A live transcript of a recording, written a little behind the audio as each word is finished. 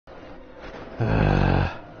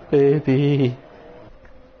Baby.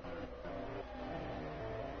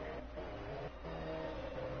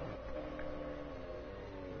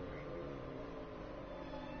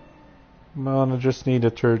 Come on, I just need a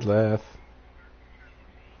third laugh.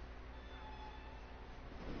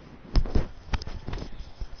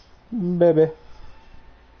 Baby.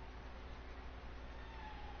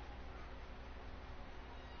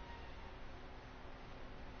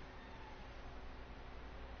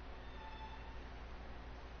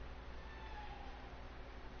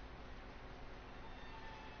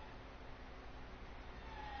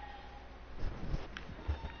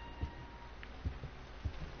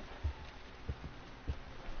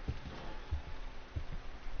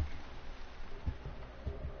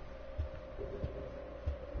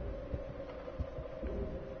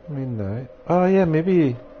 Midnight. Oh yeah,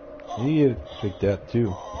 maybe you take that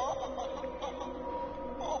too.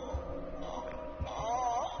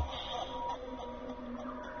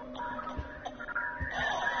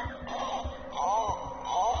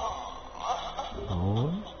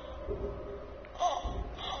 Oh.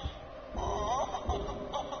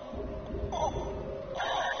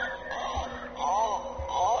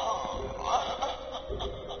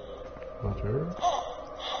 Water.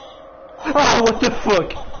 Oh, what the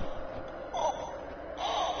fuck?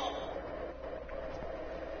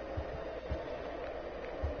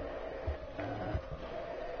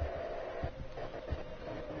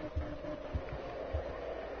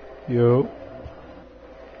 Yo.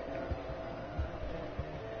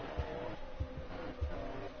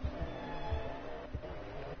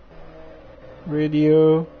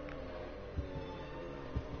 Radio.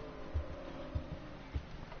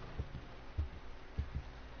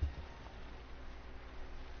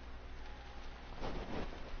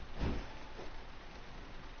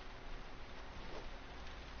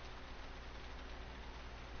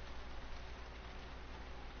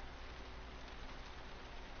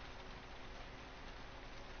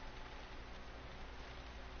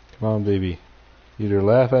 Come on, baby. Either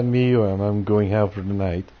laugh at me or I'm going out for the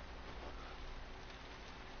night.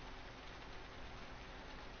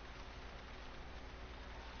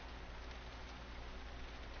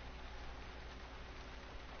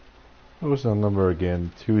 What was that number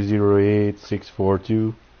again?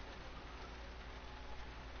 208-642.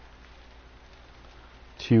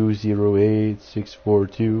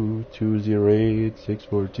 208-642.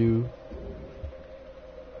 208-642.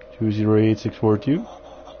 208-642.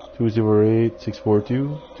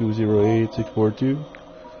 208-642. 208-642.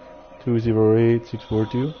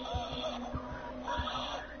 208-642.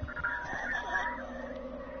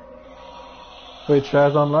 Wait,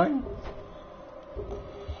 Shaz online?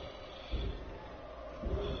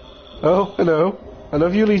 Oh, hello. I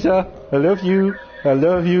love you, Lisa. I love you. I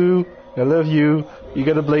love you. I love you. You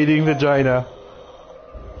got a blading vagina.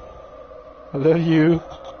 I love you.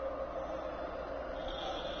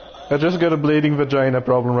 I just got a blading vagina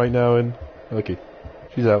problem right now and... Okay.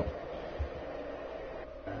 She's out.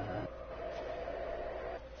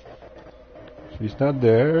 She's not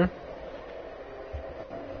there.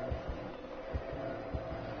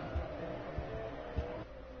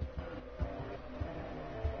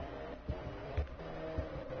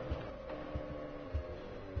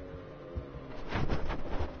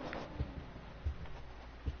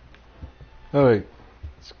 Alright.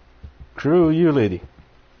 Screw you, lady.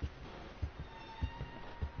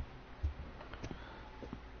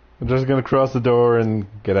 I'm just gonna cross the door and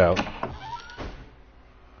get out.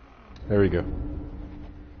 There we go.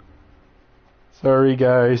 Sorry,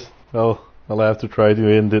 guys. I'll have to try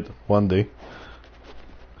to end it one day.